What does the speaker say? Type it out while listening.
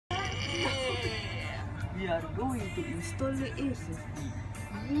we are going to install the SSD.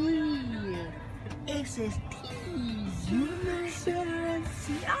 Yeah, SSD.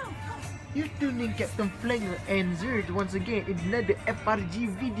 You're tuning Captain Flanger and Zurge once again in another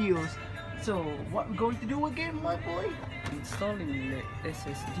FRG videos. So, what we're going to do again, my boy? Installing the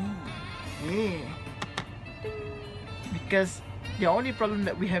SSD. Yeah. Because the only problem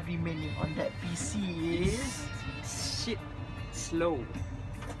that we have remaining on that PC is shit slow.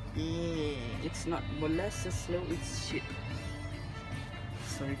 Yeah. It's not molasses slow, it's shit.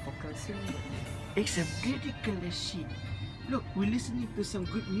 Sorry for cursing. It's a ridiculous shit. Look, we're listening to some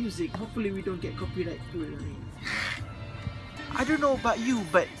good music. Hopefully we don't get copyright too. I don't know about you,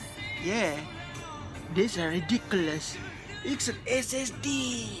 but yeah, these are ridiculous. It's an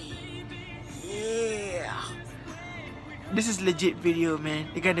SSD. Yeah. This is legit video, man.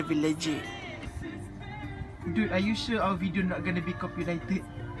 It's gonna be legit. Dude, are you sure our video not gonna be copyrighted?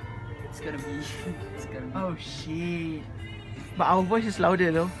 It's gonna be. Oh shit. But our voice is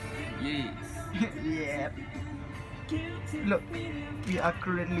louder though. Yes. Yeah. Look, we are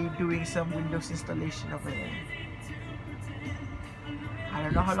currently doing some Windows installation over there. I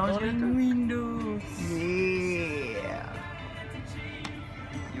don't know how long it's going to take. Windows. Yeah.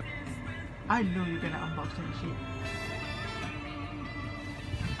 I know you're gonna unbox that shit.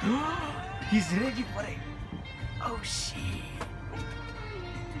 He's ready for it. Oh shit.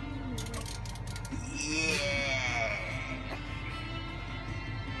 Yeah.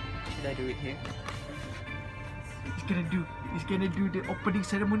 Should I do it here? He's gonna do the opening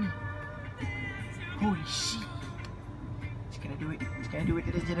ceremony. Holy shit. He's gonna do it,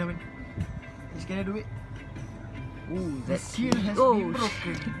 ladies and gentlemen. He's gonna do it. Ooh, The seal has been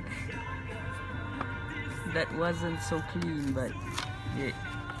broken. That wasn't so clean, but yeah.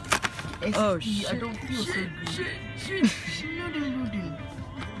 SSD, Oh shit, I don't feel so good. Noodle.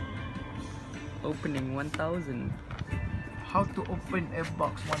 Opening 1000. How to open a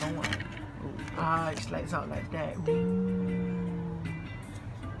box 101. Oh, it slides out like that.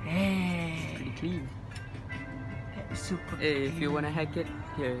 Hey, pretty clean. that is super Hey, if clean. you wanna hack it,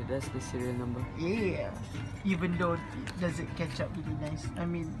 here, that's the serial number. Yeah, even though it doesn't catch up really nice. I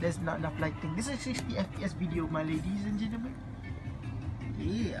mean, there's not enough lighting. This is a 60 FPS video, my ladies and gentlemen.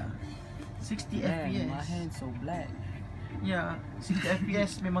 Yeah, 60 FPS. My hand's so black. Yeah, 60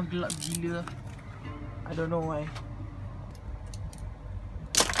 FPS memang gelap gila. I don't know why.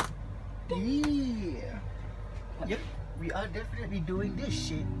 Yeah. Yep, we are definitely doing this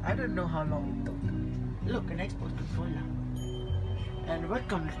shit. I don't know how long it took. Look, an Xbox controller. And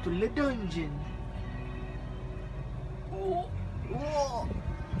welcome to the dungeon. Oh, whoa.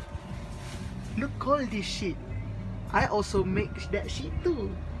 Look all this shit. I also make that shit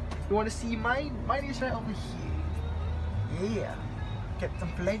too. You wanna see mine? Mine is right over here. Yeah,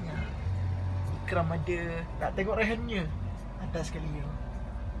 Captain Flanger. Ikram ada. Nak tengok rehannya? Atas sekali yo.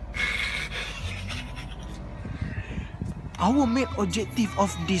 Our main objective of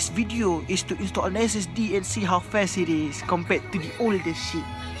this video is to install an SSD and see how fast it is compared to the older shit.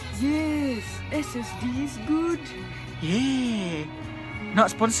 Yes, SSD is good. Yeah. Not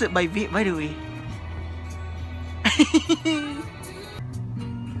sponsored by Vape, by the way.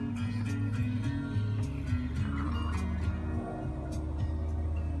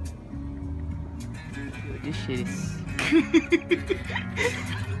 This shit is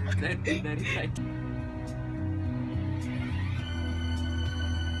very tight.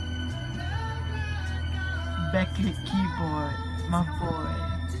 Backlit keyboard, my boy.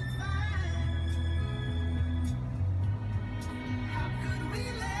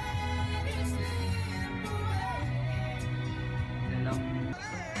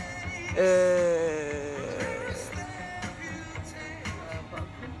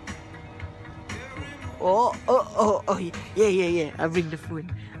 Oh, yeah. I bring the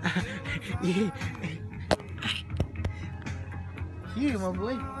phone. Yeah. Here, my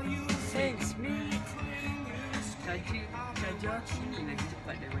boy. Thanks, me. Charger ini lagi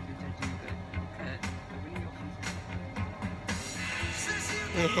cepat daripada charger kat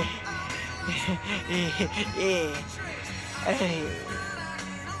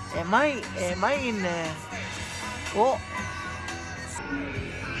Am I in oh.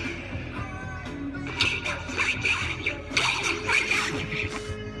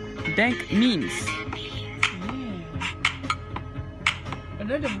 Dank means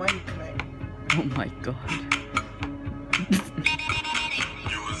Another mic crack. oh my god.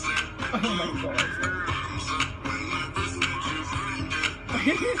 Oh my god.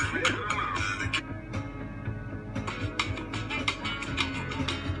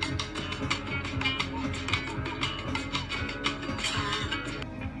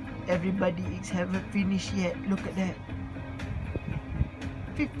 Everybody haven't finished yet. Look at that.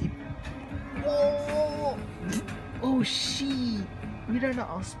 50. Oh, oh shit. We ran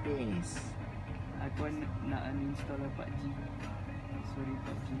out of space. Aku nak uninstall PUBG. Sorry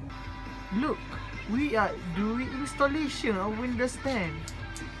PUBG. Look, we are doing installation of Windows 10.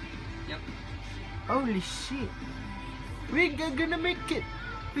 Yep. Holy shit. We're gonna make it.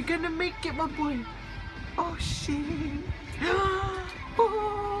 We're gonna make it, my boy. Oh shit.